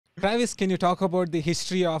Travis, can you talk about the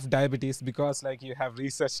history of diabetes? Because like you have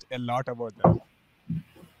researched a lot about that.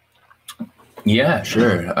 Yeah,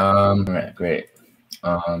 sure. All right, great.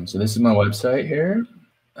 So this is my website here.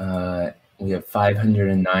 We have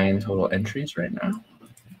 509 total entries right now.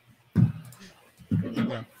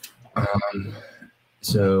 Yeah.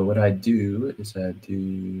 So what I do is I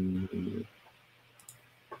do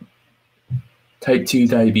type 2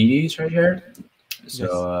 diabetes right here.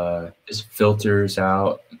 So this filters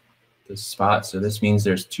out the spot. So this means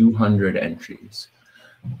there's 200 entries,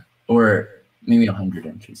 or maybe 100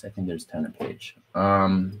 entries. I think there's 10 a page.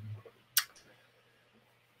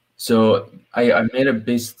 So I made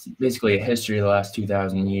basically a history of the last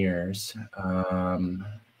 2,000 years.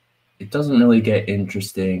 It doesn't really get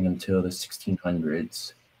interesting until the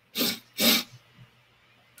 1600s.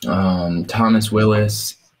 Thomas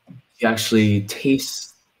Willis, he actually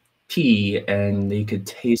tastes tea, and they could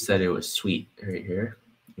taste that it was sweet right here,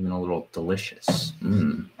 even a little delicious.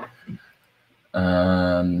 And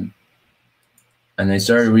they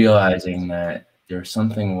started realizing that there was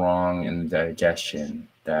something wrong in the digestion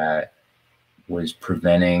that was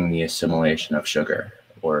preventing the assimilation of sugar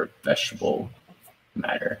or vegetable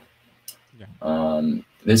matter. Yeah.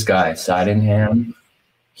 This guy, Sydenham,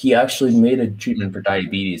 he actually made a treatment for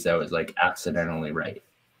diabetes that was like accidentally right.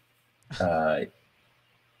 Because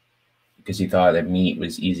he thought that meat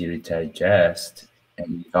was easy to digest, and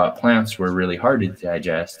he thought plants were really hard to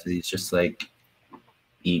digest. He's just like,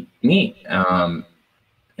 eat meat.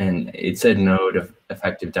 And it said no to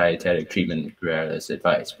effective dietetic treatment grew out of this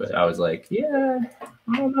advice. But I was like, yeah,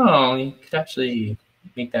 I don't know. You could actually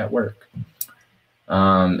make that work.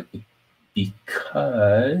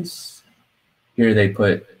 Because here they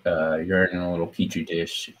put urine in a little petri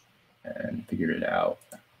dish and figured it out.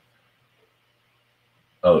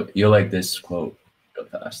 Oh, you'll like this quote real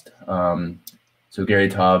fast. So Gary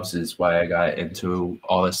Taubes is why I got into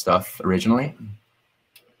all this stuff originally.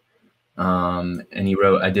 And he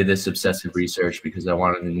wrote, I did this obsessive research because I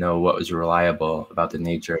wanted to know what was reliable about the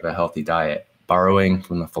nature of a healthy diet. Borrowing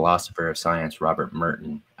from the philosopher of science, Robert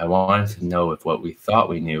Merton, I wanted to know if what we thought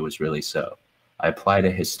we knew was really so. I applied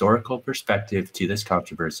a historical perspective to this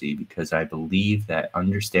controversy because I believe that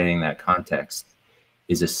understanding that context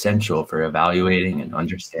is essential for evaluating and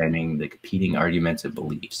understanding the competing arguments and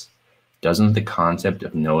beliefs. Doesn't the concept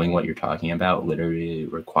of knowing what you're talking about literally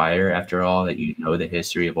require, after all, that you know the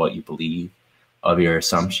history of what you believe, of your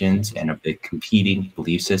assumptions, and of the competing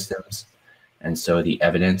belief systems, and so the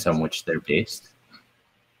evidence on which they're based?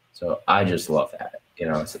 So I just love that. You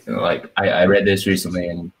know, like I read this recently,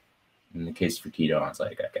 and in the case for keto, I was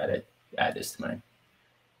like, I gotta add this to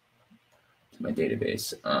my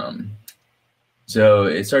database. So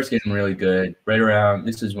it starts getting really good. Right around,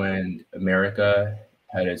 this is when America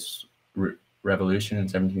had its revolution in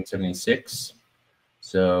 1776.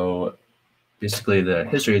 So basically the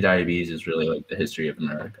history of diabetes is really like the history of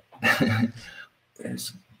America.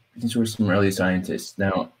 These were some early scientists.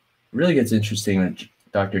 Now, it really gets interesting with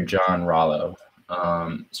Dr. John Rollo.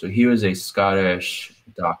 So he was a Scottish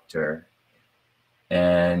doctor,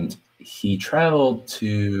 and he traveled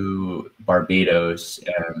to Barbados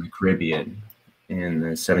and the Caribbean in the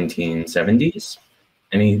 1770s,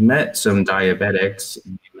 and he met some diabetics.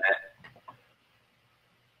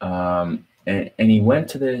 And he went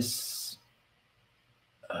to this.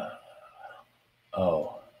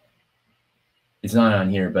 It's not on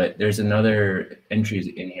here, but there's another entry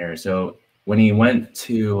in here. So when he went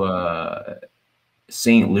to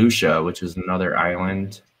St. Lucia, which is another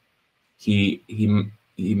island, he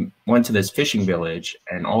went to this fishing village,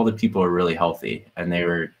 and all the people were really healthy, and they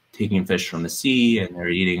were taking fish from the sea, and they were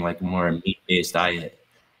eating like a more meat-based diet.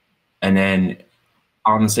 And then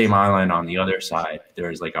on the same island on the other side, there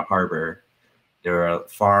was like a harbor. There are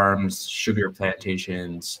farms, sugar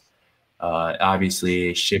plantations,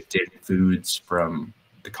 obviously shipped in foods from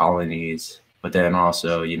the colonies, but then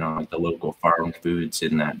also, you know, like the local farm foods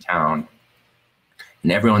in that town.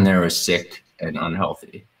 And everyone there was sick and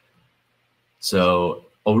unhealthy. So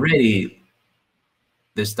already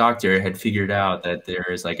this doctor had figured out that there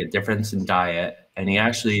is like a difference in diet, and he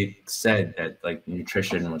actually said that like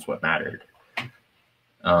nutrition was what mattered.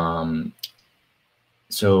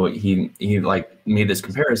 So he like made this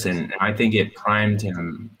comparison, and I think it primed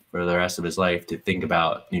him for the rest of his life to think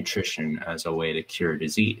about nutrition as a way to cure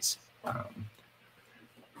disease.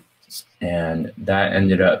 And that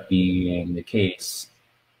ended up being the case.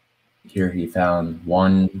 Here he found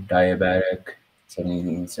one diabetic,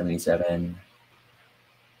 1777.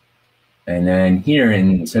 And then here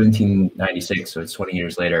in 1796, so it's 20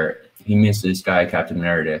 years later, he meets this guy, Captain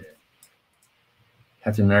Meredith.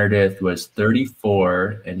 Captain Meredith was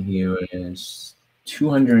 34 and he was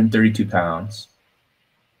 232 pounds.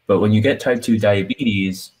 But when you get type 2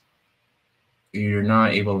 diabetes, you're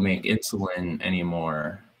not able to make insulin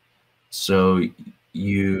anymore. So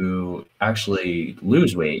you actually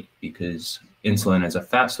lose weight because insulin is a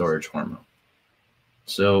fat storage hormone.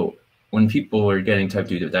 So when people were getting type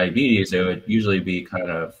 2 diabetes, they would usually be kind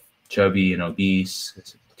of chubby and obese.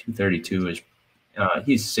 232 is,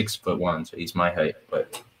 he's 6'1", so he's my height,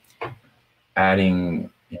 but adding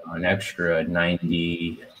an extra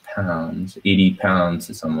 90 pounds, 80 pounds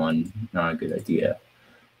to someone, not a good idea.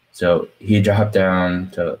 So he dropped down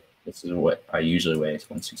to, this is what I usually weigh, it's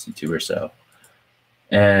 162 or so.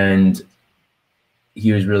 And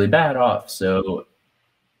he was really bad off. So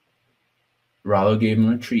Rollo gave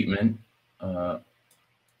him a treatment.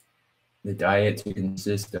 The diet to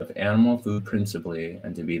consist of animal food principally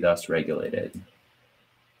and to be thus regulated.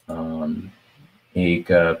 Make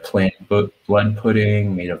a plant blood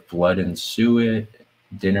pudding made of blood and suet,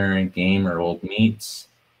 dinner and game or old meats,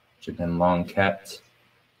 which have been long kept,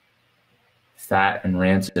 fat and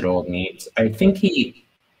rancid old meats. I think he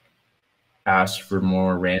asked for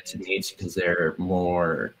more rancid meats because they're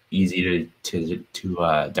more easy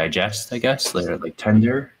to digest, I guess. They're like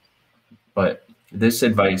tender. But this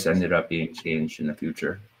advice ended up being changed in the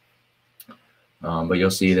future. But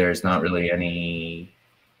you'll see there's not really any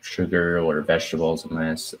sugar or vegetables in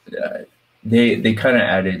this. They kind of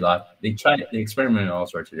added they experimented all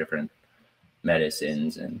sorts of different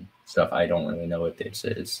medicines and stuff. I don't really know what this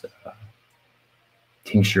is.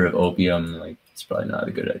 Tincture of opium, like, it's probably not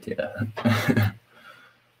a good idea.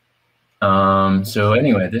 So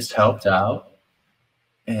anyway, this helped out,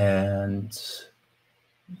 and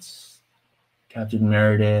Captain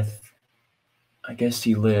Meredith, I guess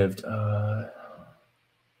he lived,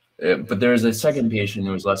 but there was a second patient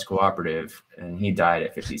who was less cooperative, and he died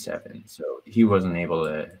at 57. So he wasn't able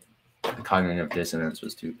to, the cognitive dissonance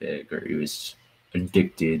was too big, or he was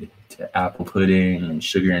addicted to apple pudding and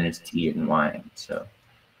sugar in his tea and wine. So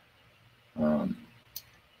a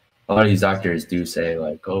lot of these doctors do say,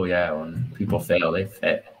 like, oh yeah, when people fail, they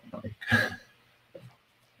fail. Like,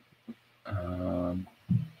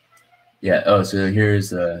 yeah. Oh, so here's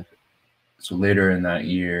so later in that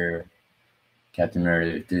year, Captain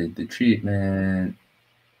Meredith did the treatment.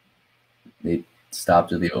 They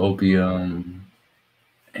stopped with the opium,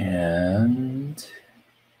 and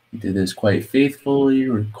he did this quite faithfully,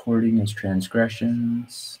 recording his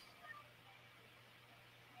transgressions.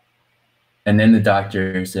 And then the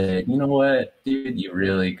doctor said, you know what, dude, you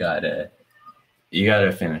really gotta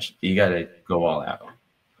finish. You gotta go all out.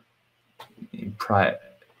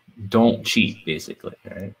 Don't cheat, basically,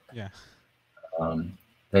 right? Yeah.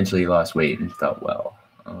 Eventually he lost weight and felt well.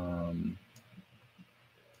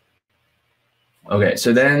 Okay,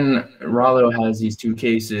 so then Rollo has these two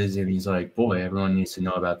cases, and he's like, boy, everyone needs to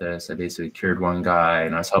know about this. I basically cured one guy,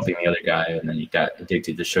 and I was helping the other guy, and then he got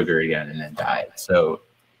addicted to sugar again and then died. So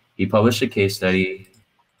he published a case study.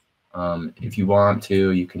 If you want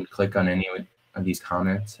to, you can click on any of these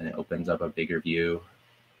comments, and it opens up a bigger view.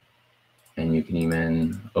 And you can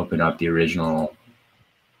even open up the original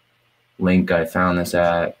link I found this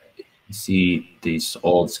at. You see these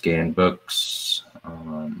old scanned books.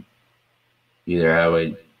 Either I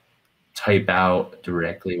would type out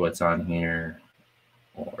directly what's on here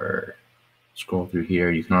or scroll through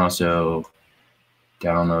here. You can also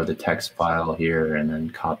download the text file here and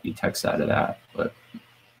then copy text out of that. But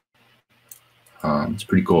it's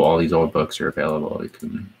pretty cool. All these old books are available. You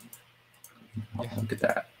can look at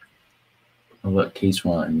that. Oh, look, case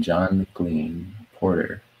one, John McLean,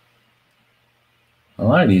 Porter. A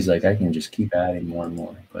lot of these, like, I can just keep adding more and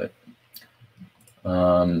more, but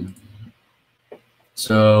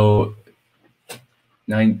so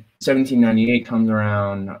 1798 comes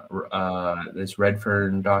around. This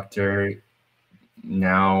Redfern doctor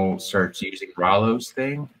now starts using Rollo's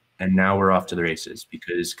thing, and now we're off to the races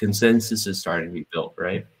because consensus is starting to be built,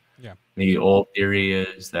 right? Yeah. The old theory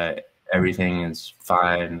is that everything is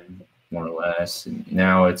fine, more or less, and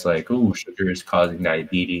now it's like, oh, sugar is causing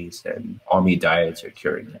diabetes, and all meat diets are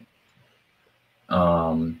curing it.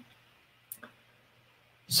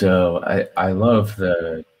 So I love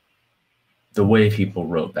the way people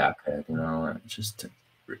wrote back then. You know, just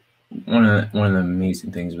one of the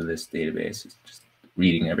amazing things with this database is just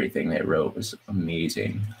reading everything they wrote was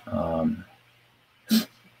amazing.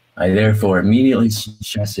 I therefore immediately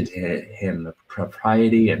suggested to him the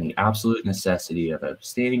propriety and the absolute necessity of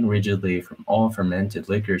abstaining rigidly from all fermented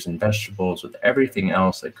liquors and vegetables, with everything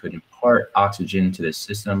else that could impart oxygen to the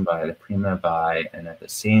system by the prima vi, and at the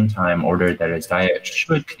same time ordered that his diet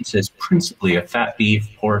should consist principally of fat beef,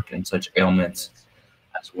 pork, and such aliments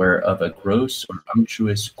as were of a gross or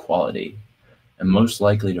unctuous quality, and most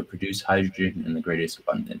likely to produce hydrogen in the greatest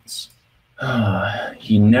abundance.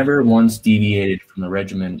 He never once deviated from the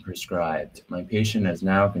regimen prescribed. My patient has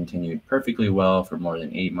now continued perfectly well for more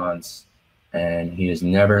than 8 months, and he has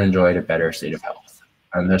never enjoyed a better state of health.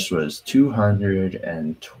 And this was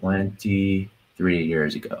 223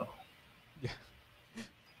 years ago. Yeah.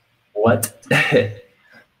 What?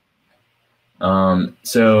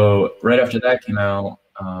 So right after that came out,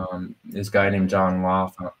 this guy named John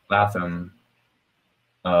Latham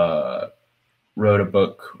wrote a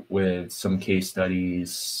book with some case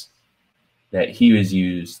studies that he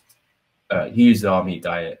used the all meat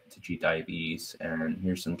diet to treat diabetes, and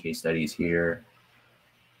here's some case studies here.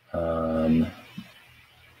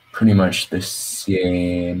 Pretty much the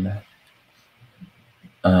same.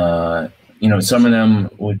 Some of them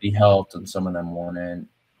would be helped and some of them wouldn't.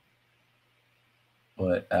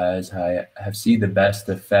 But as I have seen the best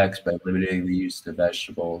effects by limiting the use of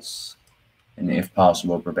vegetables, and if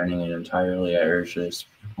possible, preventing it entirely, I urged this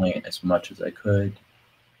complaint as much as I could.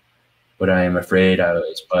 But I am afraid I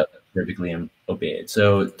was but perfectly obeyed.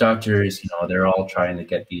 So doctors, they're all trying to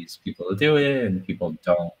get these people to do it, and people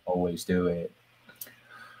don't always do it.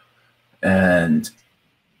 And,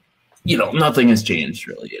 nothing has changed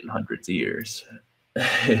really in hundreds of years.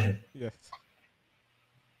 Yes.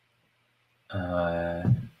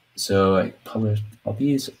 So I published all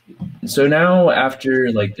these. So now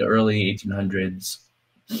after like the early 1800s,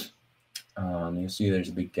 you'll see there's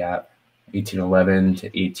a big gap, 1811 to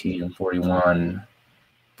 1841.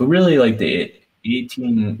 But really like the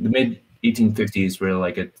mid 1850s were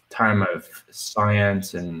like a time of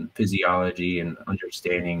science and physiology and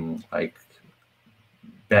understanding like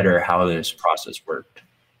better how this process worked.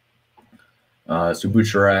 So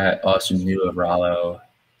Boucherat also knew of Rollo,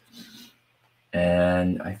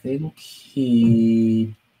 and I think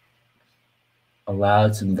he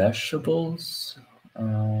allowed some vegetables.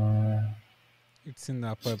 It's in the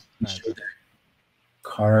upper paragraph.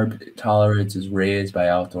 Carb tolerance is raised by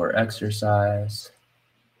outdoor exercise.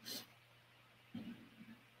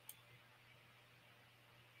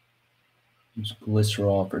 Use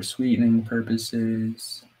glycerol for sweetening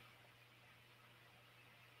purposes.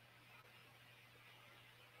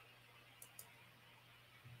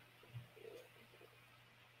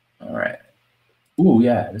 All right. Ooh,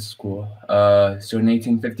 yeah, this is cool. So in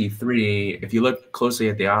 1853, if you look closely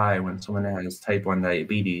at the eye when someone has type 1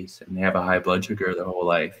 diabetes and they have a high blood sugar their whole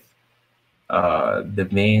life, the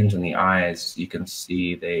veins in the eyes, you can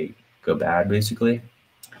see they go bad, basically.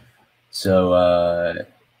 So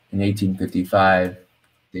in 1855,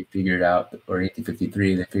 they figured out, or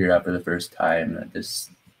 1853, they figured out for the first time that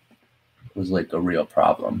this was like a real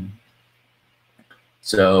problem.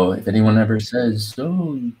 So if anyone ever says,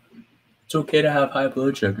 oh, it's okay to have high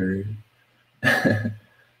blood sugar, and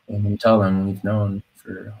you tell them we've known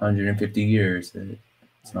for 150 years that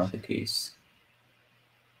it's not the case.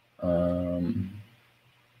 Oh,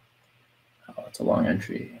 it's a long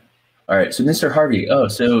entry. All right, so Mr. Harvey. Oh,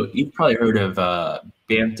 so you've probably heard of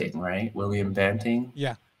Banting, right? William Banting?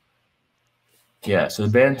 Yeah. Yeah, so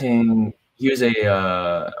Banting, he was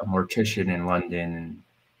a mortician in London,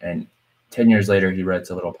 and 10 years later he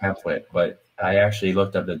writes a little pamphlet, but I actually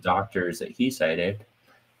looked up the doctors that he cited,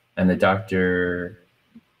 and the doctor,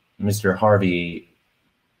 Mr. Harvey,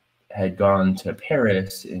 had gone to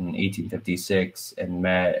Paris in 1856 and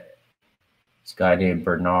met this guy named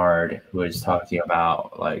Bernard, who was talking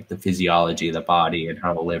about like the physiology of the body and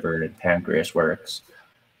how the liver and pancreas works.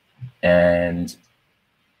 And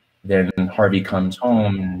then Harvey comes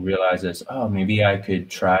home and realizes, oh, maybe I could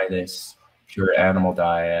try this pure animal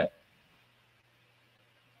diet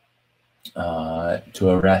to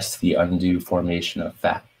arrest the undue formation of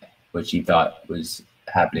fat, which he thought was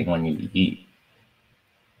happening when you eat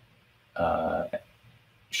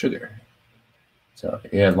sugar. So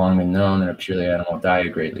it had long been known that a purely animal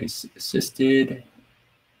diet greatly assisted.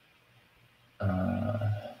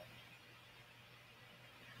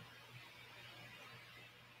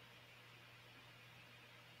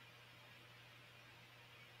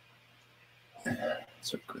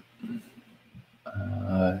 So good.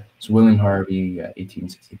 So William Harvey,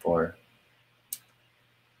 1864.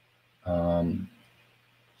 So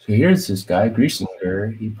here's this guy,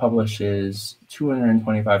 Griesinger. He publishes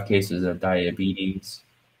 225 cases of diabetes.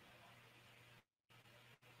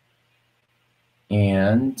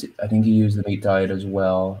 And I think he used the meat diet as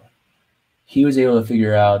well. He was able to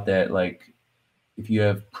figure out that, like, if you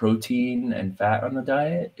have protein and fat on the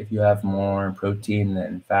diet, if you have more protein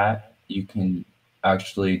than fat, you can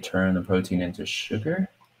actually turn the protein into sugar.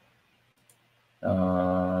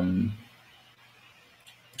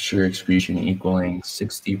 Sugar excretion equaling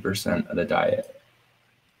 60% of the diet.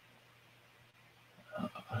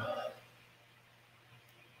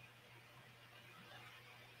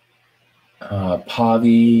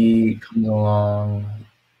 Pavi comes along.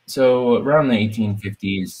 So around the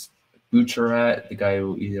 1850s, Bucharat, the guy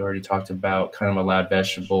who we already talked about, kind of allowed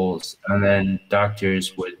vegetables, and then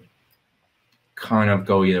doctors would kind of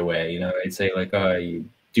go either way. They'd say like, oh, you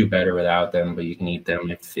do better without them, but you can eat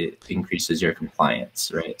them if it increases your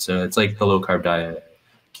compliance, right? So it's like the low carb diet,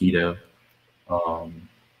 keto.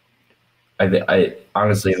 I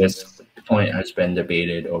honestly, this point has been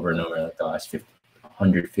debated over and over like the last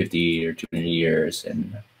 150 or 200 years,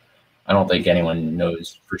 and I don't think anyone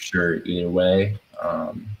knows for sure either way.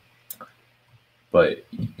 But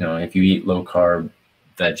if you eat low carb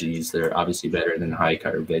veggies, they're obviously better than high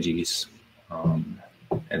carb veggies,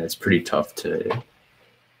 and it's pretty tough to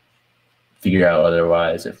figure out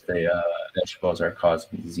otherwise if the vegetables are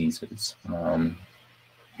causing diseases.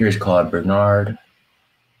 Here's Claude Bernard.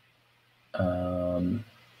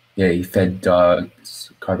 Yeah, he fed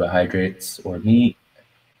dogs carbohydrates or meat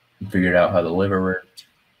and figured out how the liver worked.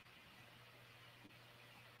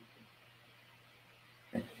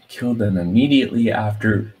 And killed them immediately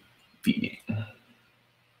after feeding.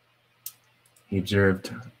 He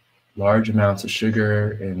observed large amounts of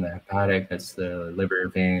sugar in the hepatic, that's the liver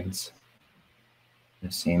veins.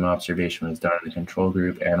 The same observation was done in the control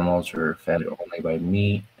group. Animals were fed only by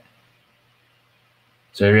meat.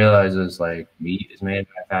 So he realizes like meat is made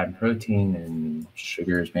by fat and protein, and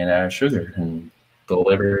sugar is made out of sugar, and the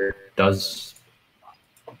liver does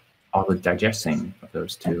all the digesting of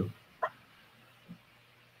those two.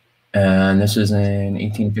 And this is in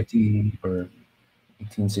 1850 or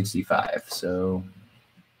 1865. So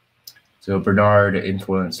Bernard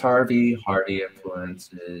influenced Harvey. Harvey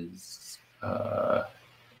influences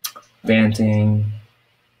Banting.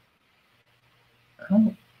 I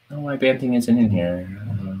don't know why Banting isn't in here.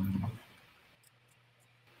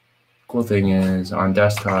 Cool thing is on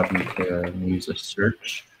desktop you can use a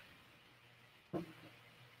search,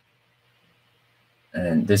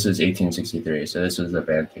 and this is 1863, so this is the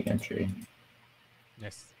Banting entry.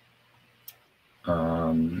 Yes.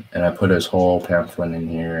 And I put his whole pamphlet in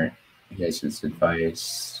here. He has his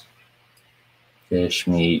advice. Fish,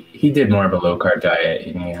 meat. He did more of a low carb diet,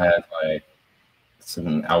 and he had like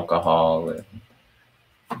some alcohol and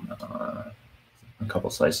a couple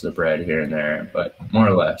slices of bread here and there, but more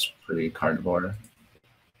or less pretty carnivore.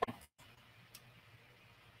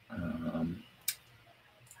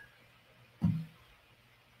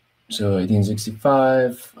 So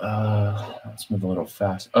 1865, let's move a little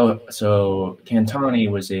fast. Oh, so Cantoni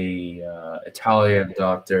was a Italian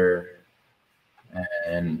doctor,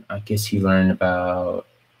 and I guess he learned about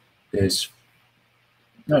this.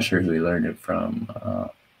 I'm not sure who he learned it from,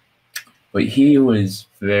 but he was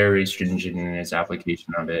very stringent in his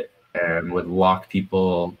application of it and would lock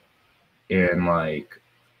people in like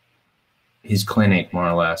his clinic, more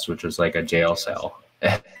or less, which was like a jail cell.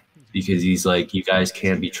 Because he's like, you guys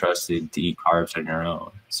can't be trusted to eat carbs on your own,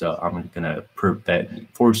 so I'm gonna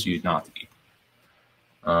force you not to eat.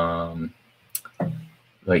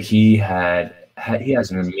 Like he has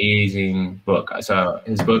an amazing book. So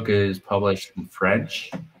his book is published in French.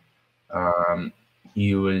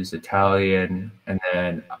 He was Italian, and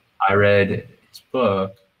then I read his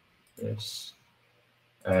book,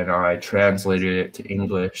 and I translated it to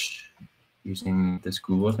English using this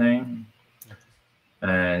Google thing,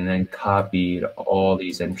 and then copied all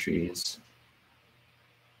these entries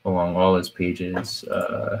along all his pages.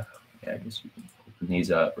 Yeah, I guess you can open these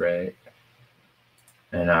up, right?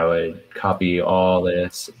 And I would copy all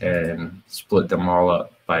this and split them all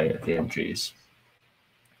up by the entries.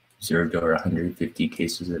 0 to 150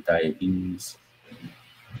 cases of diabetes.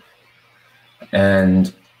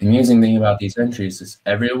 And the amazing thing about these entries is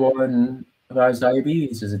everyone who has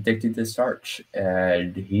diabetes is addicted to starch,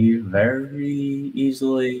 and he very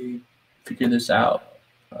easily figured this out.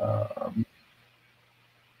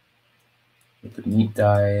 With the meat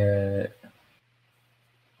diet,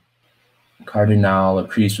 Cardinal, a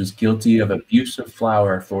priest, was guilty of abuse of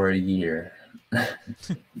flour for a year.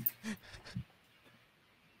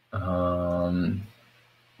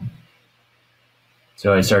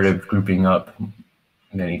 So I started grouping up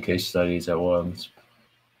many case studies at once.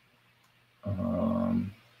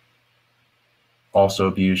 Also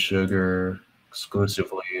abuse sugar.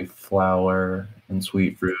 exclusively flour and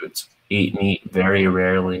sweet fruits, ate meat very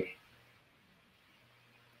rarely,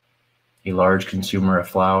 a large consumer of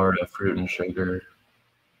flour, of fruit and sugar,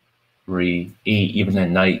 ate even at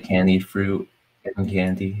night candied fruit and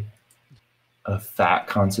candy, a fat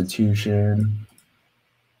constitution.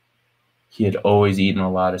 He had always eaten a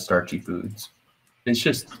lot of starchy foods. It's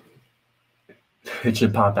just, it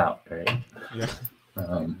should pop out, right? Yeah.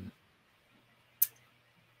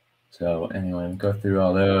 So anyway, go through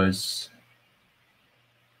all those.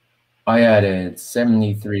 I added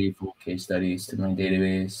 73 full case studies to my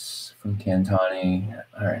database from Cantani.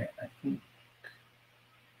 All right, I think.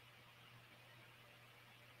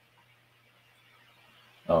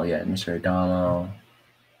 Oh yeah, Mr. Adamo.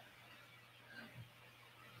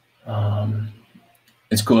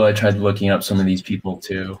 It's cool. I tried looking up some of these people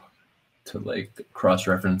too, to like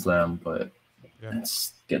cross-reference them, but Yeah.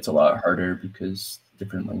 it gets a lot harder because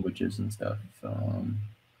different languages and stuff.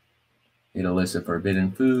 It lists of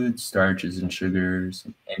forbidden foods, starches and sugars,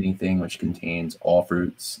 anything which contains all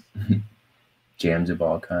fruits, jams of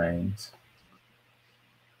all kinds.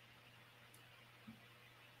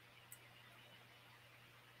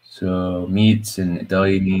 So meats and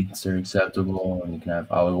deli meats are acceptable, and you can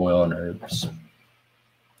have olive oil and herbs.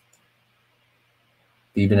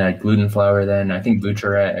 They even had gluten flour then. I think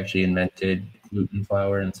Butcherat actually invented gluten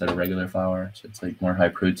flour instead of regular flour, so it's like more high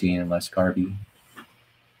protein and less carby.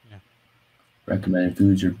 Yeah. Recommended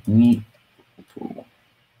foods are meat. Cool.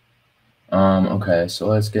 Okay, so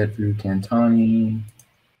let's get through Cantani.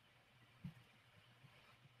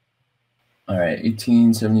 All right,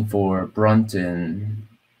 1874, Brunton.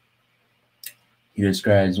 He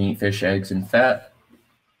describes meat, fish, eggs, and fat,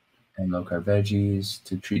 and low-carb veggies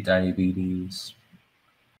to treat diabetes.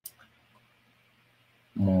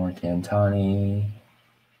 More Cantani.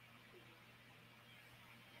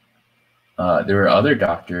 There were other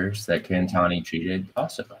doctors that Cantani treated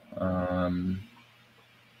also.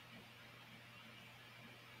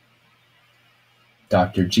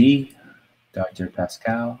 Dr. G, Dr.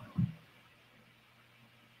 Pascal.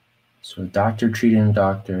 So doctor treating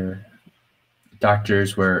doctor.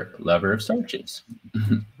 Doctors were lover of starches.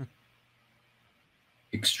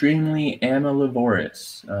 Extremely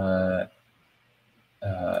amylivorous. The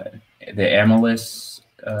amylase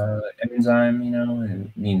enzyme,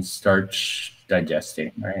 it means starch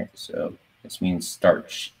digesting, right? So this means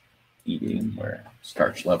starch eating or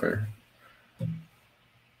starch lover.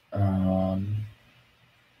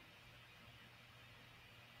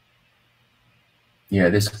 Yeah,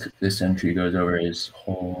 this entry goes over his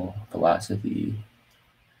whole philosophy.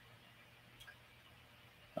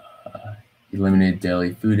 He limited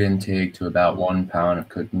daily food intake to about 1 pound of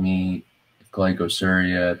cooked meat. If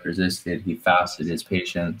glycosuria persisted, he fasted his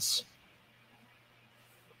patients.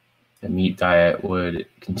 The meat diet would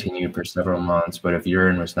continue for several months, but if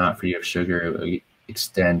urine was not free of sugar, it would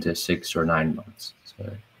extend to 6 or 9 months. So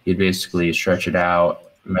you'd basically stretch it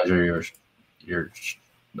out, measure your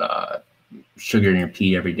sugar in your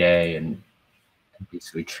pee every day, and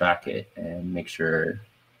basically track it and make sure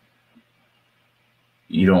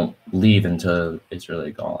you don't leave until it's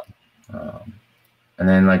really gone. And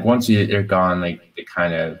then like once they're gone, like they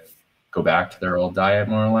kind of go back to their old diet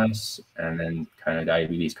more or less, and then kind of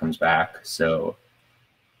diabetes comes back. So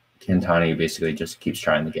Cantani basically just keeps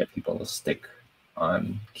trying to get people to stick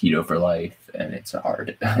on keto for life, and it's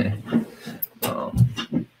hard. Which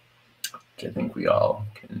I think we all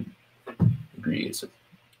can agree is a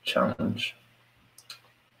challenge.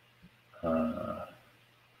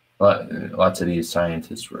 Lots of these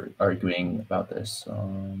scientists were arguing about this.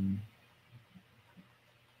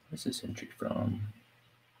 Where's this entry from?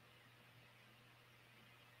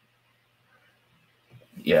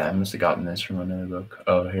 Yeah, I must have gotten this from another book.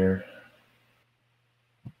 Oh, here.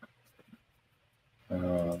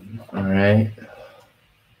 All right.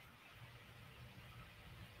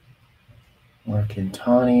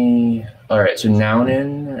 Cantani. All right, so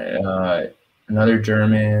Naunen, another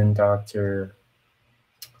German doctor,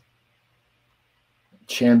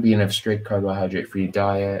 champion of strict carbohydrate-free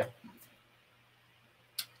diet.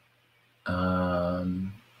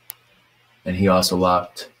 And he also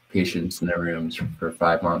locked patients in their rooms for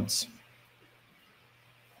 5 months.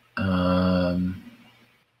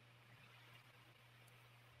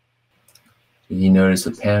 You notice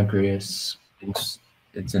the pancreas,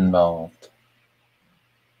 it's involved.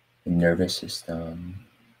 The nervous system.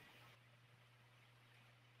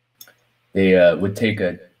 They would take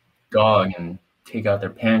a dog and take out their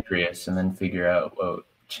pancreas and then figure out what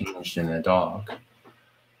changed in the dog.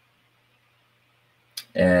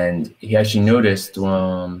 And he actually noticed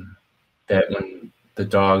that when the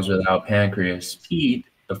dogs without pancreas peed,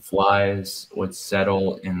 the flies would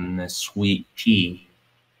settle in the sweet tea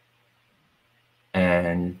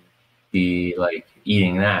and be like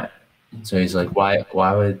eating that. So he's like, why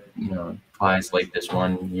would, flies like this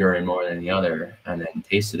one urine more than the other? And then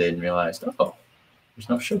tasted it and realized, oh, there's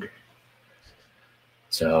no sugar.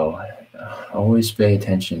 So always pay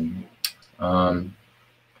attention.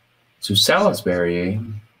 So Salisbury,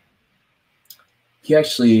 he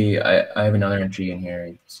actually, I have another entry in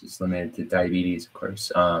here. This is limited to diabetes, of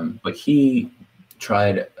course. But he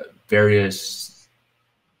tried various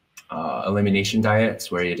elimination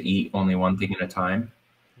diets where he'd eat only one thing at a time.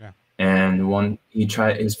 Yeah. And he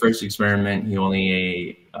tried his first experiment, he only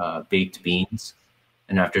ate baked beans.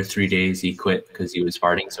 And after 3 days, he quit because he was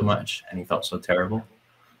farting so much and he felt so terrible.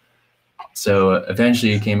 So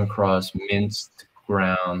eventually he came across minced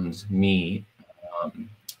ground meat,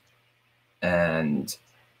 and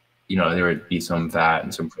there would be some fat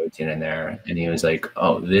and some protein in there, and he was like,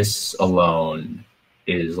 oh, this alone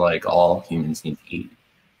is like all humans need to eat.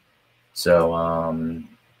 So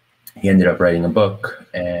he ended up writing a book,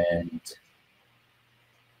 and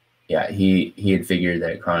yeah, he had figured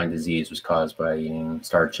that chronic disease was caused by eating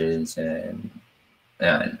starches and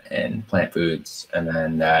plant foods, and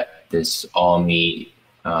then that this all meat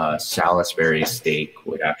Salisbury steak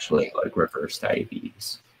would actually like reverse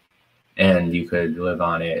diabetes, and you could live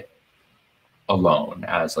on it alone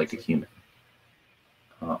as like a human.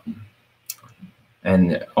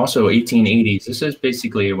 And also 1880s, this is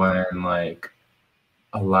basically when like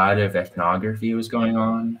a lot of ethnography was going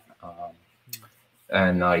on,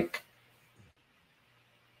 and like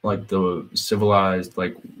the civilized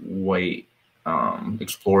like white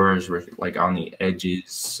explorers were like on the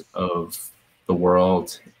edges of the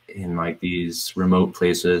world in like these remote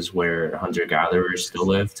places where hunter-gatherers still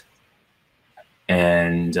lived,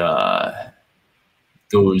 and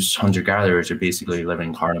those hunter-gatherers are basically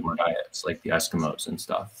living carnivore diets like the Eskimos and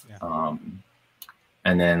stuff. Yeah.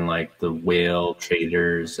 And then like the whale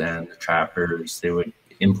traders and the trappers, they would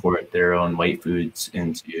import their own white foods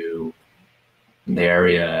into the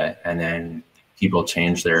area, and then people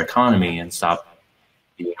changed their economy and stopped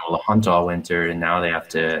being able to hunt all winter, and now they have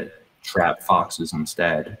to trap foxes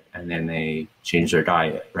instead, and then they change their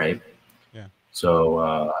diet, right? Yeah.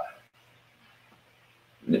 So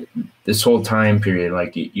this whole time period,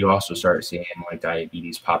 like you also start seeing like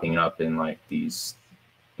diabetes popping up in like these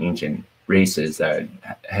ancient races that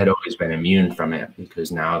had always been immune from it,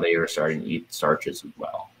 because now they are starting to eat starches as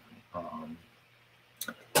well.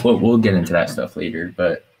 We'll get into that stuff later,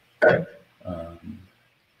 but I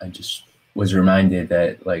just was reminded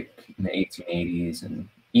that like in the 1880s and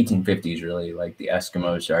 1850s, really, like the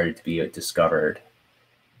Eskimos started to be discovered.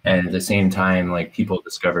 And at the same time, like people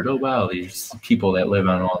discovered, oh wow, these people that live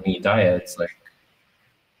on all meat diets, like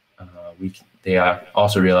they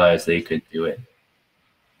also realized they could do it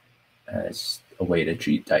as a way to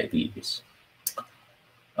treat diabetes.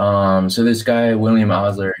 So this guy, William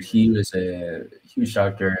Osler, he was a huge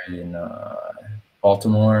doctor in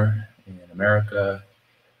Baltimore in America.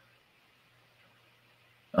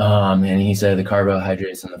 And he said the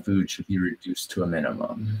carbohydrates in the food should be reduced to a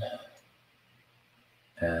minimum.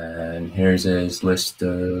 And here's his list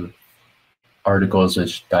of articles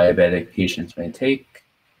which diabetic patients may take.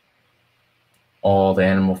 All the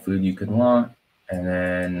animal food you could want, and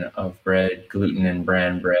then of bread, gluten and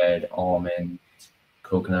bran bread, almond,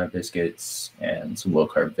 coconut biscuits, and some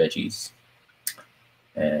low-carb veggies,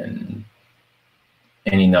 and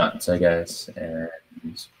any nuts, I guess, and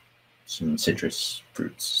some citrus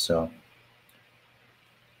fruits. So,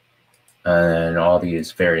 and all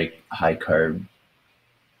these very high-carb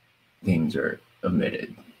things are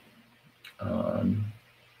omitted. But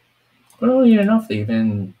only enough, they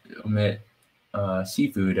even omit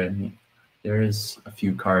seafood, and there is a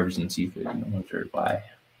few carbs in seafood. I'm not sure why.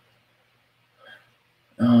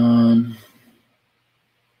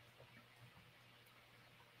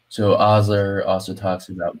 So Osler also talks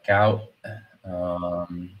about gout.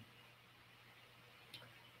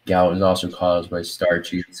 Gout is also caused by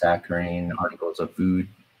starchy and saccharine articles of food,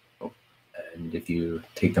 and if you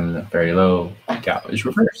take them very low, gout is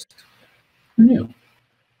reversed. Who knew?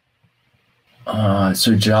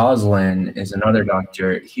 So Joslin is another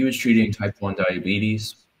doctor. He was treating type 1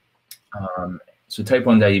 diabetes. So type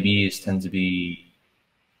 1 diabetes tends to be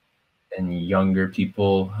in younger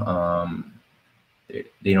people.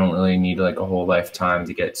 They don't really need like a whole lifetime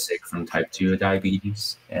to get sick from type 2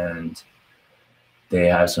 diabetes, and they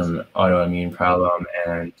have some autoimmune problem,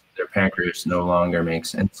 and their pancreas no longer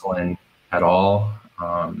makes insulin at all.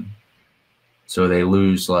 So they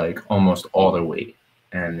lose like almost all their weight,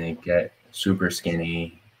 and they get super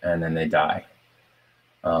skinny, and then they die.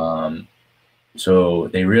 So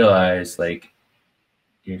they realized, like,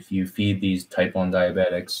 if you feed these type 1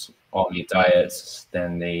 diabetics all meat diets,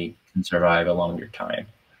 then they can survive a longer time.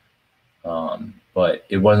 But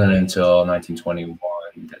it wasn't until 1921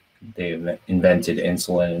 that they invented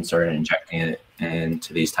insulin and started injecting it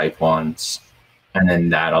into these type 1s. And then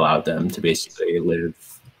that allowed them to basically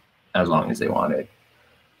live as long as they wanted,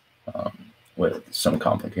 with some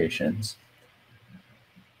complications.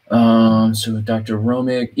 So Dr.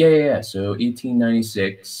 Romick, yeah. So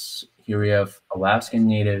 1896, here we have Alaskan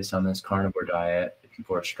natives on this carnivore diet.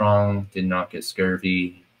 People are strong, did not get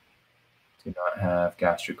scurvy, did not have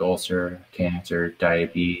gastric ulcer, cancer,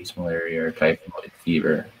 diabetes, malaria, or typhoid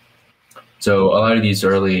fever. So a lot of these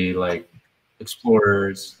early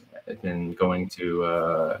explorers had been going to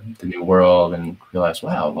the New World and realized,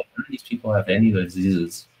 wow, none of these people have any of the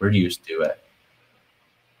diseases we're used to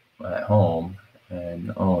at home.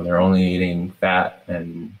 And they're only eating fat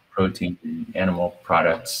and protein and animal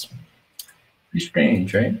products. Pretty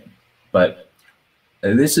strange, right? But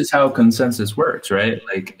this is how consensus works, right?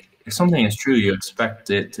 Like, if something is true, you expect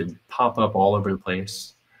it to pop up all over the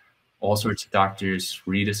place. All sorts of doctors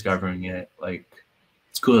rediscovering it. Like,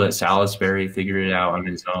 it's cool that Salisbury figured it out on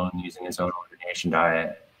his own using his own elimination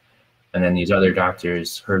diet. And then these other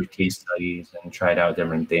doctors heard case studies and tried out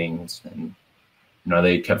different things. And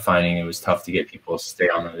they kept finding it was tough to get people to stay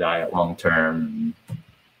on the diet long term.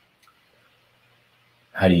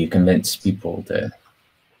 How do you convince people to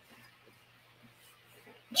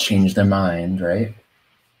change their mind, right?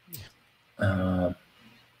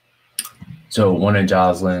 So one of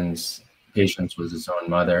Jocelyn's patients was his own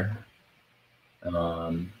mother.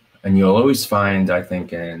 And you'll always find, I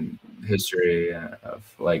think, in history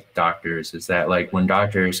of doctors, is that when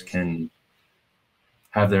doctors can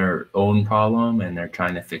have their own problem and they're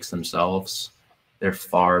trying to fix themselves, they're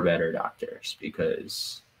far better doctors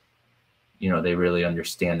because, they really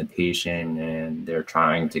understand the patient and they're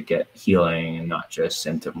trying to get healing and not just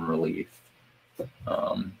symptom relief.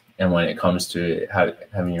 And when it comes to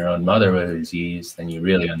having your own mother with a disease, then you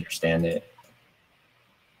really understand it.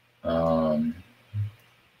 So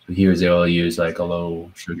he was able to use a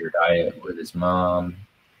low sugar diet with his mom.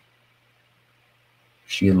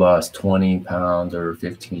 She lost 20 pounds over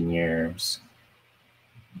 15 years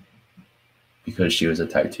because she was a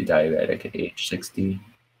type 2 diabetic at age 60.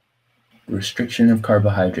 Restriction of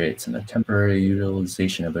carbohydrates and the temporary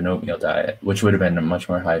utilization of an oatmeal diet, which would have been a much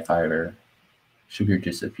more high fiber, sugar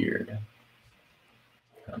disappeared.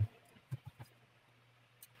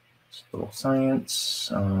 Just a little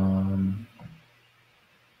science.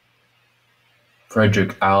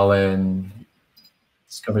 Frederick Allen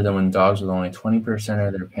discovered that when dogs with only 20%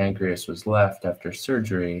 of their pancreas was left after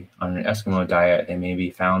surgery on an Eskimo diet, they may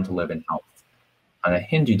be found to live in health. On a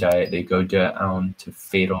Hindu diet, they go down to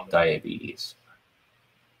fatal diabetes,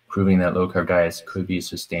 proving that low-carb diets could be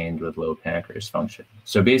sustained with low pancreas function.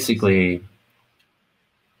 So basically,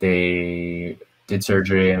 they did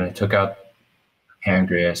surgery and they took out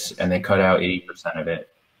pancreas and they cut out 80% of it.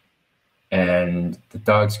 And the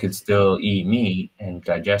dogs could still eat meat and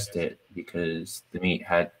digest it because the meat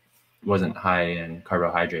wasn't high in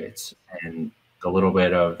carbohydrates, and the little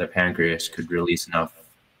bit of the pancreas could release enough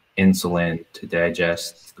insulin to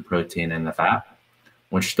digest the protein and the fat,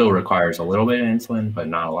 which still requires a little bit of insulin, but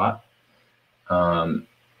not a lot.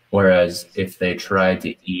 Whereas if they tried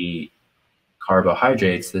to eat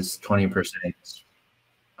carbohydrates, this 20%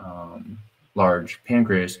 large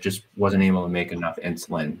pancreas just wasn't able to make enough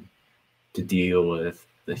insulin to deal with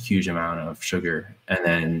the huge amount of sugar, and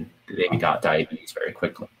then they got diabetes very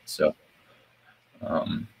quickly. So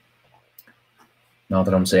not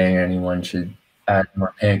that I'm saying anyone should add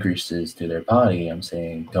more pancreases to their body, I'm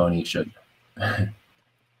saying don't eat sugar.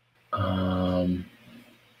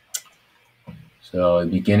 So at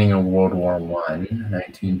the beginning of World War I,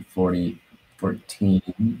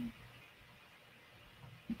 1914,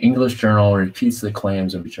 English journal repeats the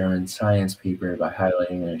claims of a German science paper by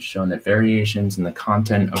highlighting that it's shown that variations in the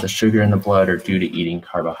content of the sugar in the blood are due to eating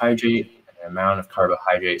carbohydrate, and the amount of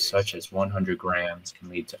carbohydrate such as 100 grams can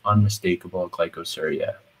lead to unmistakable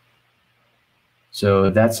glycosuria. So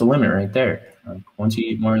that's the limit right there. Once you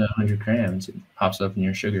eat more than 100 grams, it pops up in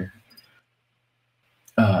your sugar,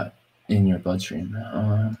 in your bloodstream.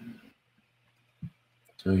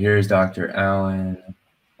 So here's Dr. Allen,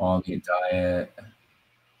 all-meat diet.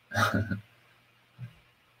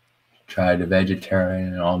 Tried a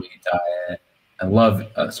vegetarian and all-meat diet. I love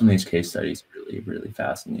some of these case studies. Really, really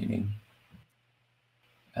fascinating.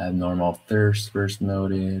 Abnormal thirst first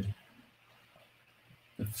noted.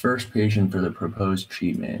 the first patient for the proposed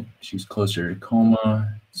treatment. She's closer to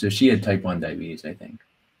coma. So she had type 1 diabetes, I think.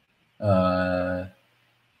 The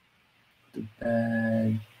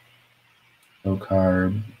bag, low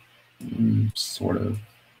carb, sort of.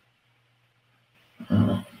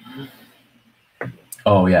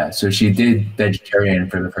 Oh yeah, so she did vegetarian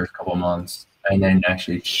for the first couple months, and then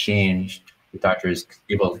actually changed. The doctor was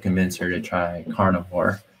able to convince her to try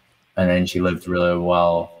carnivore, and then she lived really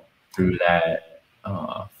well through that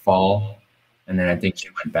fall, and then I think she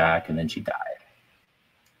went back, and then she died.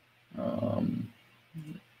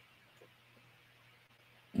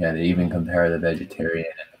 Yeah, they even compare the vegetarian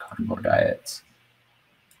and the carnivore diets.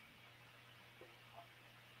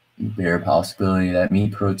 Bare possibility that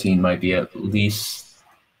meat protein might be at least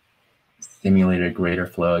stimulate a greater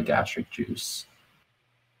flow of gastric juice.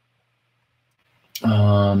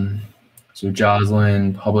 So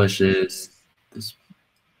Joslin publishes this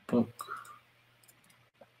book,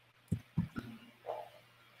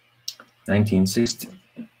 1960,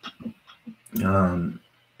 and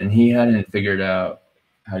he hadn't figured out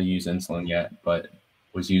how to use insulin yet, but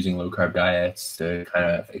was using low carb diets to kind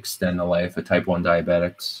of extend the life of type 1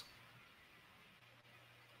 diabetics.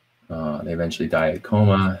 They eventually die of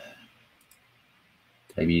coma.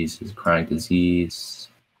 Diabetes is a chronic disease.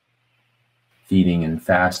 Feeding and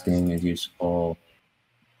fasting is useful.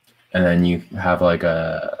 And then you have like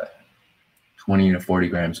a 20 to 40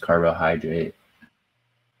 grams carbohydrate.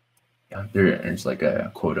 Yeah, there's like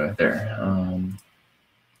a quota there.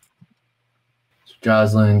 So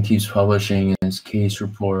Joslin keeps publishing his case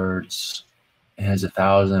reports. He has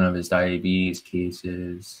 1,000 of his diabetes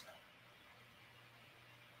cases.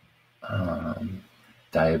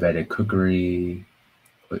 Diabetic cookery,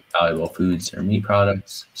 with valuable foods or meat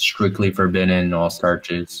products, strictly forbidden all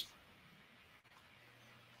starches.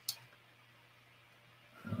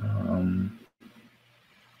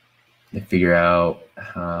 They figure out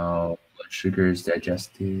how blood sugar is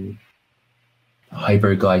digested.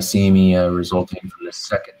 Hyperglycemia resulting from the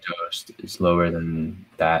second dose is lower than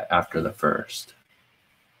that after the first.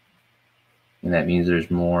 And that means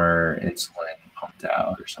there's more insulin pumped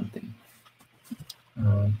out or something.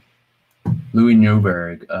 Louis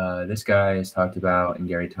Newberg, this guy is talked about in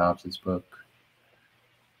Gary Tops's book.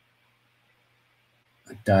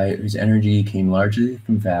 A diet whose energy came largely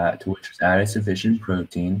from fat, to which was added sufficient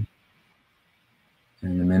protein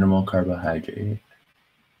and the minimal carbohydrate.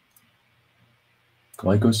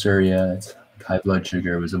 Glycosuria, that's high blood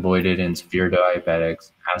sugar, was avoided in severe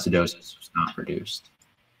diabetics. Acidosis was not produced.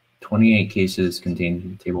 28 cases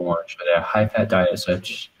contained table 1 show that a high-fat diet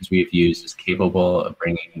such as we have used is capable of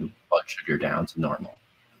bringing blood sugar down to normal.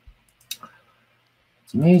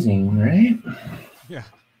 It's amazing, right? Yeah.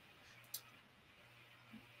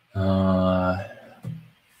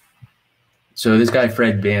 So this guy,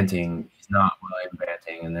 Fred Banting, is not William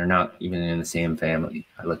Banting, and they're not even in the same family.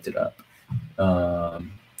 I looked it up.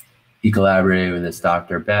 He collaborated with his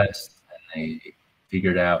Dr. Best, and they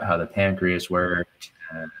figured out how the pancreas worked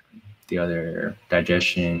and the other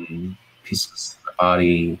digestion pieces of the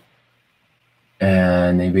body.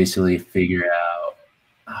 And they basically figured out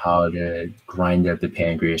how to grind up the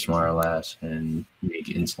pancreas more or less and make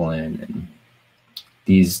insulin. And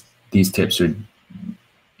these tips would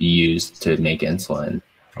be used to make insulin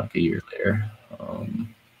like a year later.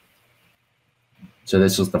 So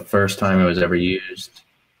this was the first time it was ever used.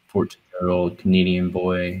 14-year-old Canadian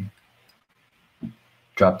boy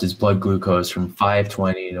dropped his blood glucose from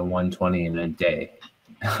 520 to 120 in a day.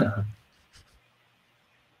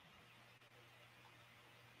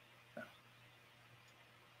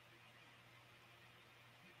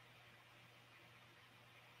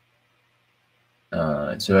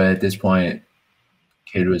 So at this point,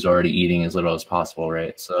 kid was already eating as little as possible,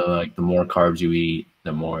 right? So like the more carbs you eat,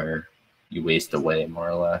 the more you waste away, more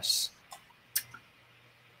or less.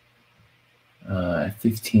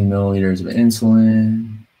 15 milliliters of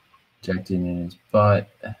insulin injected in his butt.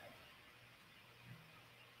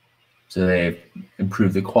 So they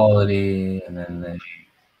improved the quality, and then they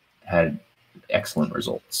had excellent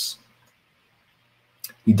results.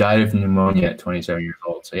 He died of pneumonia at 27 years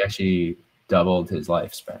old, so he actually doubled his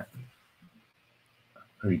lifespan.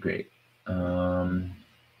 Pretty great. And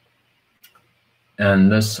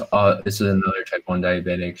this is another type 1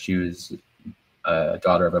 diabetic. She was a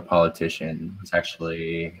daughter of a politician, was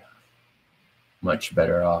actually much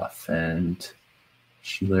better off, and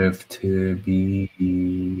she lived to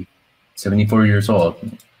be 74 years old.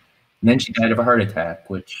 And then she died of a heart attack,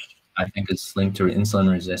 which I think is linked to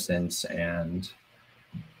insulin resistance and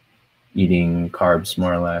eating carbs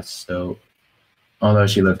more or less. So although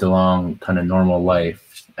she lived a long, kind of normal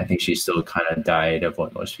life, I think she still kind of died of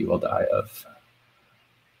what most people die of.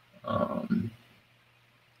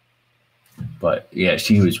 But yeah,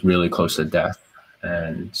 she was really close to death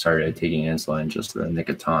and started taking insulin just in the nick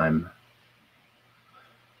of time.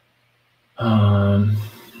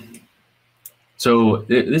 So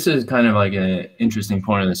this is kind of like an interesting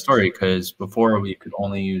point in the story, because before we could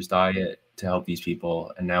only use diet to help these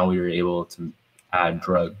people, and now we were able to add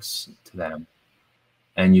drugs to them.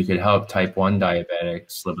 And you could help type 1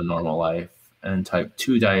 diabetics live a normal life, and type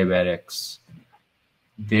 2 diabetics,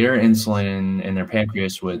 their insulin and their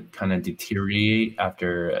pancreas would kind of deteriorate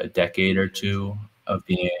after a decade or two of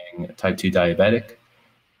being type 2 diabetic.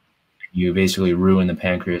 You basically ruin the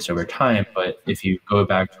pancreas over time. But if you go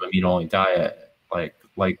back to a meat-only diet,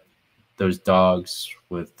 like those dogs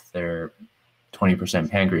with their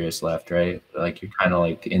 20% pancreas left, right? Like you're kind of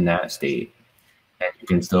like in that state, and you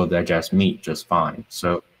can still digest meat just fine.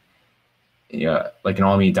 So yeah, like an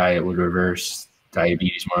all-meat diet would reverse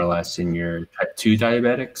diabetes more or less in your type 2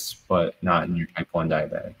 diabetics, but not in your type 1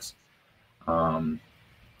 diabetics.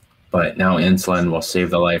 But now insulin will save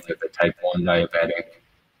the life of a type 1 diabetic,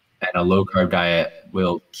 and a low-carb diet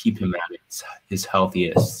will keep him at his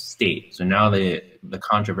healthiest state. So now the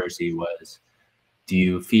controversy was, do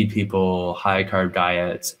you feed people high-carb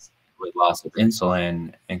diets with loss of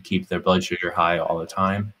insulin and keep their blood sugar high all the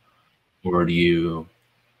time? Or do you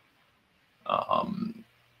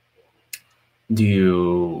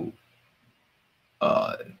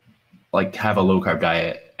like have a low carb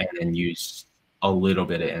diet and then use a little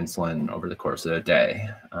bit of insulin over the course of the day?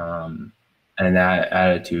 And that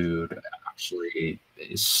attitude actually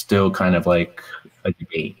is still kind of like a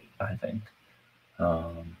debate, I think.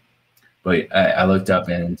 But I looked up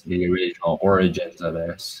into the original origins of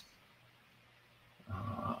this.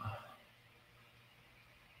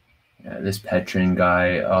 Yeah, this Petrin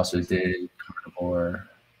guy also did carnivore.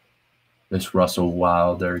 This Russell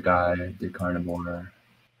Wilder guy did carnivore.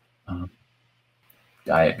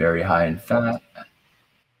 Diet very high in fat.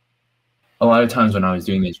 A lot of times when I was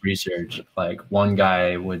doing this research, like one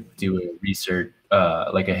guy would do a research,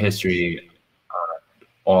 like a history on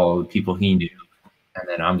all the people he knew, and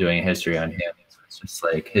then I'm doing a history on him. So it's just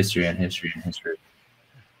like history and history and history.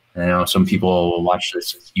 And I know some people will watch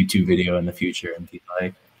this YouTube video in the future and be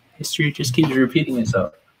like, history just keeps repeating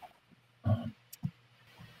itself.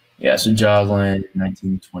 Yeah, so Joslin,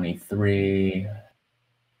 1923.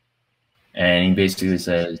 And he basically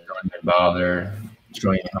says, don't even bother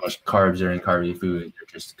showing how much carbs are in carby food. They're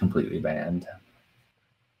just completely banned.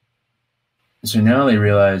 So now they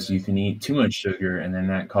realize you can eat too much sugar, and then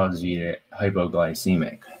that causes you to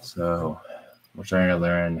hypoglycemic. So we're starting to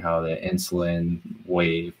learn how the insulin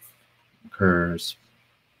wave occurs.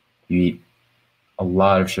 You eat a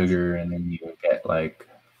lot of sugar, and then you get like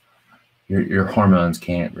your hormones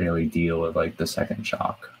can't really deal with like the second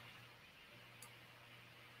shock.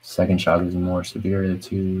 Second shock is more severe of the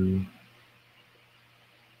two.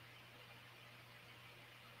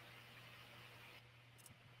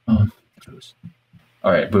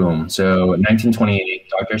 All right, boom. So 1928,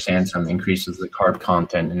 Dr. Sansom increases the carb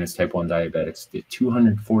content in his type 1 diabetics to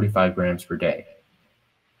 245 grams per day,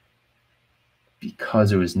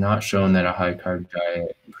 because it was not shown that a high carb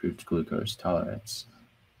diet improved glucose tolerance.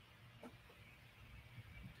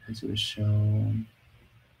 Because it was shown.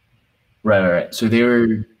 Right. So they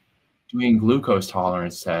were doing glucose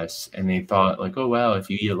tolerance tests, and they thought like, oh, well, if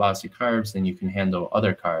you eat lots of carbs, then you can handle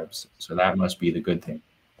other carbs. So that must be the good thing.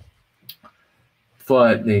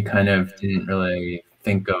 But they kind of didn't really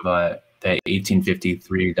think of that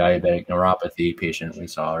 1853 diabetic neuropathy patient we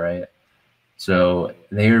saw, right? So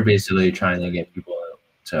they were basically trying to get people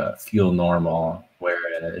to feel normal,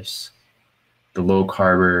 whereas the low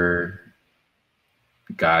carber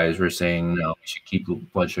guys were saying, no, we should keep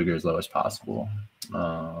blood sugar as low as possible.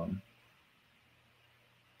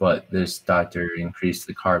 But this doctor increased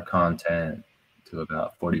the carb content to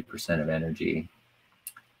about 40% of energy.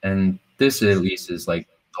 And this at least is like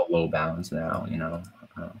the low bounds now, you know.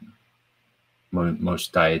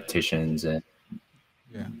 Most dietitians and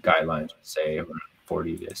guidelines would say around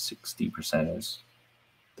 40 to 60% is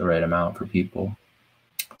the right amount for people.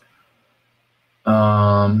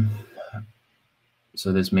 So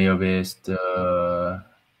this Mayo-based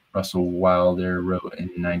Russell Wilder wrote in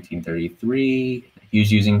 1933. He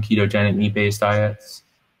was using ketogenic meat-based diets.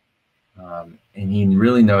 And he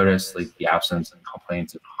really noticed like the absence and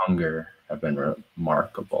complaints of hunger have been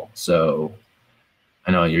remarkable. So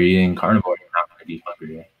I know you're eating carnivore, you're not going to be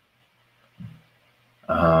hungry.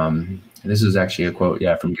 This is actually a quote,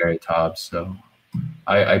 from Gary Taubes. So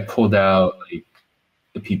I pulled out like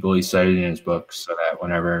the the people he cited in his book, so that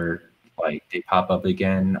whenever like they pop up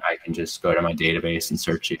again, I can just go to my database and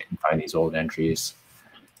search it and find these old entries,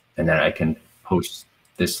 and then I can post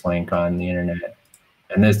this link on the internet.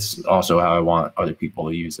 And that's also how I want other people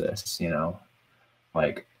to use this, you know,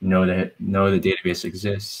 like know the database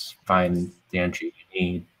exists, find the entry you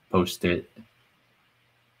need, post it.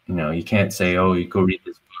 You know, you can't say, oh, you go read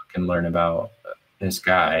this book and learn about this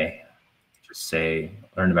guy. Just say,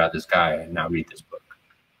 learn about this guy and now read this book.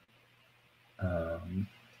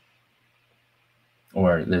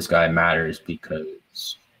 Or this guy matters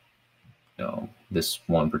because, you know, this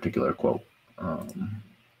one particular quote.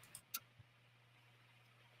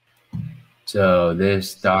 So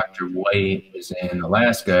this Dr. White was in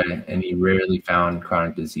Alaska, and he rarely found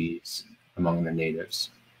chronic disease among the natives.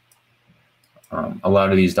 A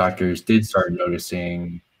lot of these doctors did start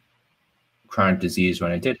noticing chronic disease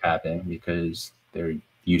when it did happen because they're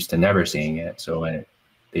used to never seeing it. So when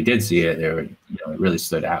they did see it, they were, you know, it really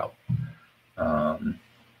stood out.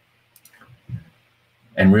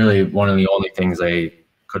 And really, one of the only things they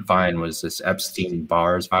could find was this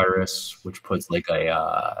Epstein-Barr virus, which puts like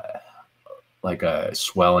a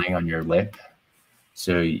swelling on your lip.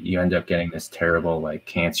 So you end up getting this terrible like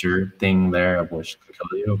cancer thing there, which could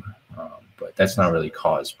kill you. But that's not really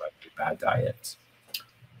caused by bad diets.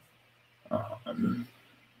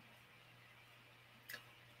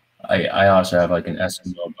 I also have like an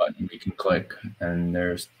SMO button we can click, and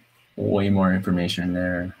there's way more information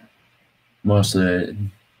there. Most of the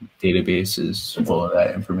database is full of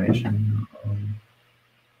that information.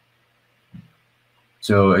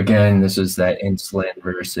 So again, this is that insulin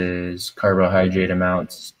versus carbohydrate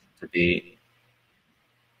amounts debate,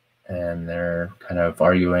 and they're kind of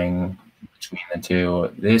arguing between the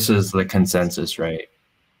two. This is the consensus, right?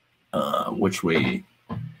 Which way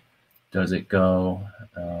does it go?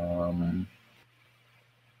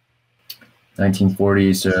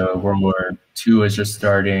 1940s, so World War II is just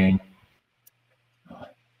starting.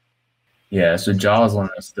 Yeah, so Joslin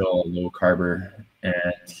is still a low carber,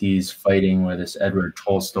 and he's fighting with this Edward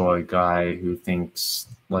Tolstoy guy who thinks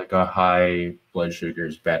like a high blood sugar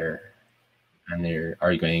is better. And they're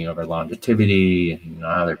arguing over longevity and, you know,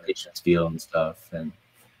 how their patients feel and stuff. And,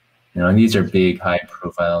 you know, and these are big, high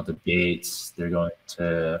profile debates. They're going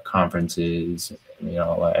to conferences, you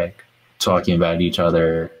know, like talking about each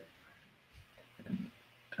other.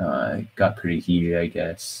 It got pretty heated, I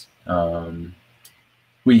guess.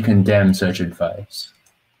 We condemn such advice.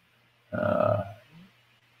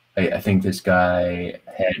 I think this guy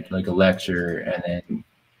had like a lecture, and then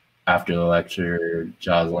after the lecture,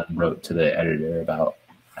 Joslin wrote to the editor about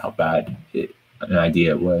how bad an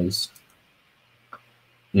idea it was.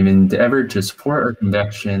 We've endeavored to support our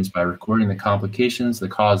convictions by recording the complications, the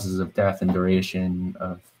causes of death, and duration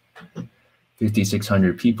of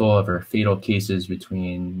 5,600 people of our fatal cases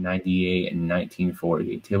between 98 and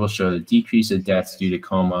 1940. Tables show the decrease of deaths due to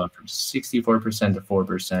coma from 64% to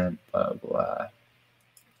 4%, blah, blah,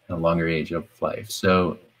 and a longer age of life.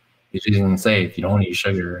 So it's just going to say, if you don't eat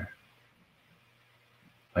sugar,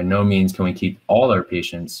 by no means can we keep all our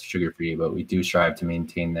patients sugar-free, but we do strive to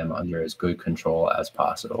maintain them under as good control as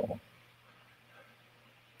possible.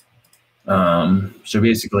 So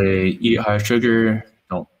basically, eat high sugar,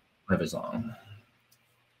 don't live as long.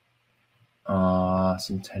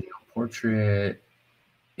 Centennial portrait.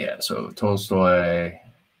 Yeah, so Tolstoy,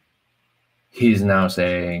 he's now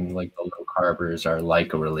saying like the low carbers are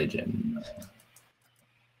like a religion.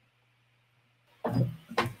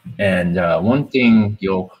 And one thing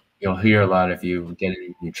you'll hear a lot if you get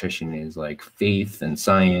into nutrition is like faith and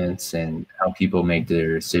science and how people make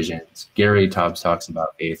their decisions. Gary Taubes talks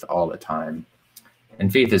about faith all the time.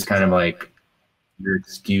 And faith is kind of like your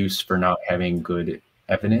excuse for not having good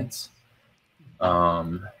evidence.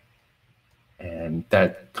 And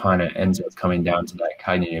that kind of ends up coming down to that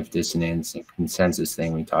cognitive dissonance and consensus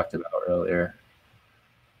thing we talked about earlier.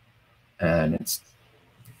 And it's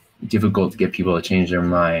difficult to get people to change their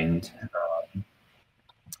mind.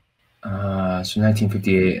 So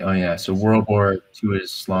 1958, oh yeah, so World War II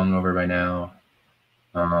is long over by now.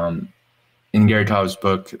 In Gary Taubes'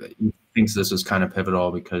 book, he thinks this is kind of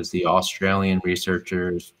pivotal because the Australian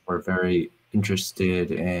researchers were very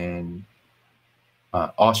interested in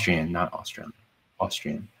Austrian.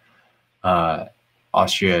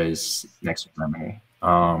 Austria is next to Germany.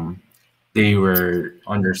 They were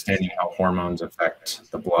understanding how hormones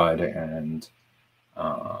affect the blood and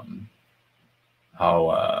how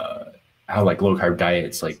like low carb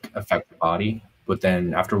diets like affect the body. But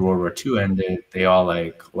then after World War II ended, they all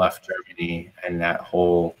like left Germany, and that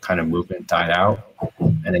whole kind of movement died out.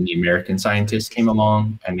 And then the American scientists came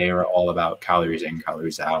along, and they were all about calories in,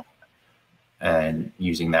 calories out, and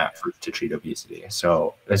using that to treat obesity.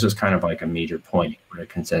 So this was kind of like a major point where the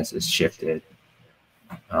consensus shifted.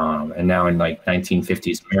 And now in like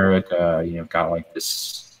 1950s America, you know, got like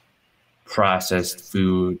this processed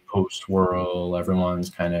food post-world. Everyone's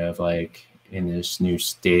kind of like in this new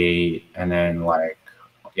state, and then like,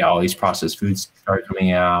 yeah, all these processed foods start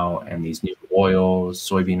coming out, and these new oils,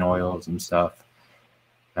 soybean oils and stuff.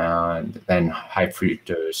 And then high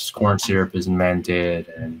fructose corn syrup is invented,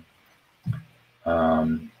 and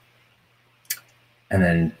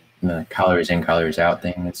then the calories in, calories out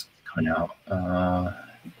thing is coming out.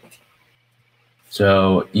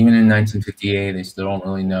 So even in 1958, they still don't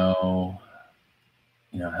really know,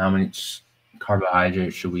 you know, how much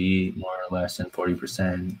carbohydrates should we eat, more or less than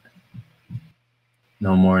 40%,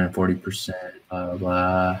 no more than 40%, blah, blah,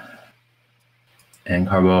 blah. And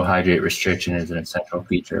carbohydrate restriction is an essential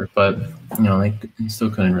feature, but, you know, they still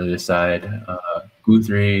couldn't really decide.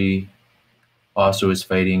 Guthrie also is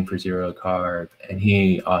fighting for zero carb, and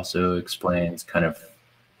he also explains kind of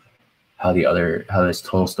how this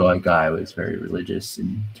Tolstoy guy was very religious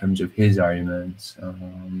in terms of his arguments.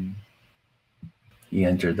 He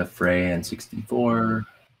entered the fray in 1964.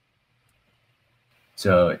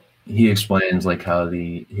 So he explains like how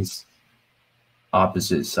his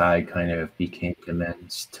opposite side kind of became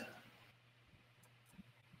convinced.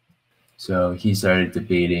 So he started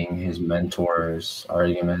debating his mentor's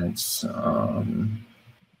arguments. And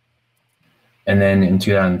then in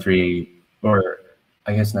 2003, or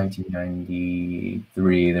I guess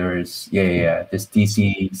 1993, there was, this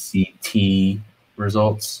DCCT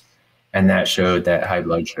results, and that showed that high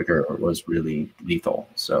blood sugar was really lethal.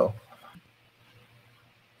 So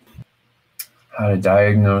how to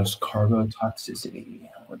diagnose carbotoxicity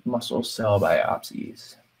with muscle cell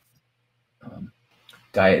biopsies,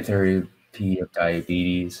 diet therapy of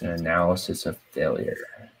diabetes, and analysis of failure.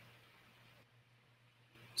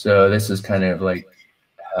 So this is kind of like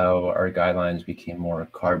how our guidelines became more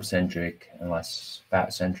carb-centric and less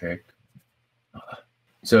fat-centric.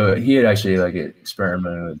 So he had actually like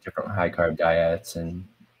experimented with different high-carb diets and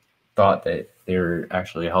thought that they were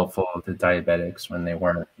actually helpful to diabetics when they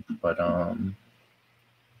weren't. But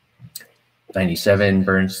 97,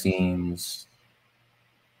 Bernstein's,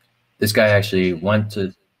 this guy actually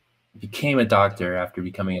became a doctor after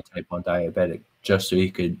becoming a type 1 diabetic just so he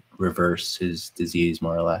could reverse his disease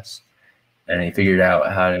more or less. And he figured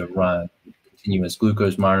out how to run continuous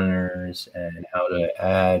glucose monitors and how to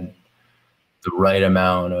add the right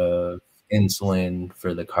amount of insulin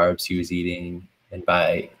for the carbs he was eating. And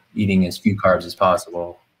by eating as few carbs as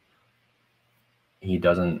possible, he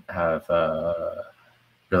doesn't have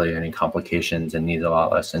really any complications and needs a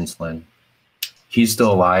lot less insulin. He's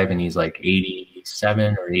still alive, and he's like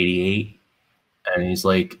 87 or 88. And he's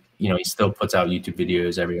like, you know, he still puts out YouTube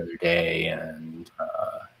videos every other day, and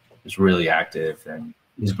is really active. And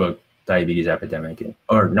his book, Diabetes Epidemic, the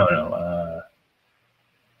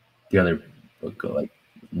other book, like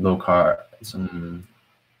low carb,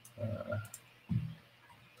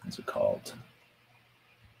 what's it called?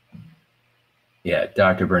 Yeah,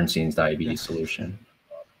 Dr. Bernstein's Diabetes Solution.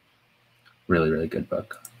 Really, really good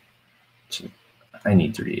book. I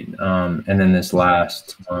need to read. And then this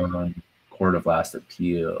last Court of Last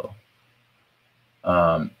Appeal.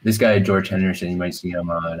 This guy, George Henderson, you might see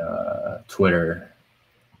him on Twitter,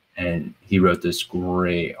 and he wrote this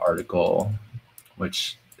great article,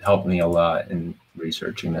 which helped me a lot in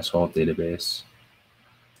researching this whole database.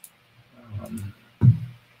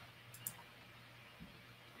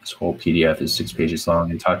 This whole PDF is 6 pages long.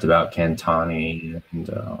 He talked about Cantani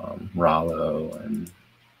and Rollo, and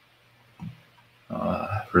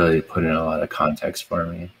really put in a lot of context for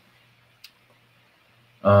me.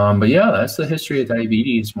 But yeah, that's the history of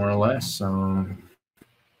diabetes, more or less.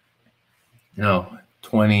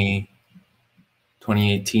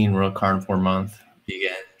 2018 World Carnivore Month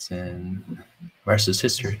begins, and the rest is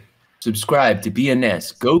history. Subscribe to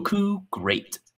BNS Goku Great.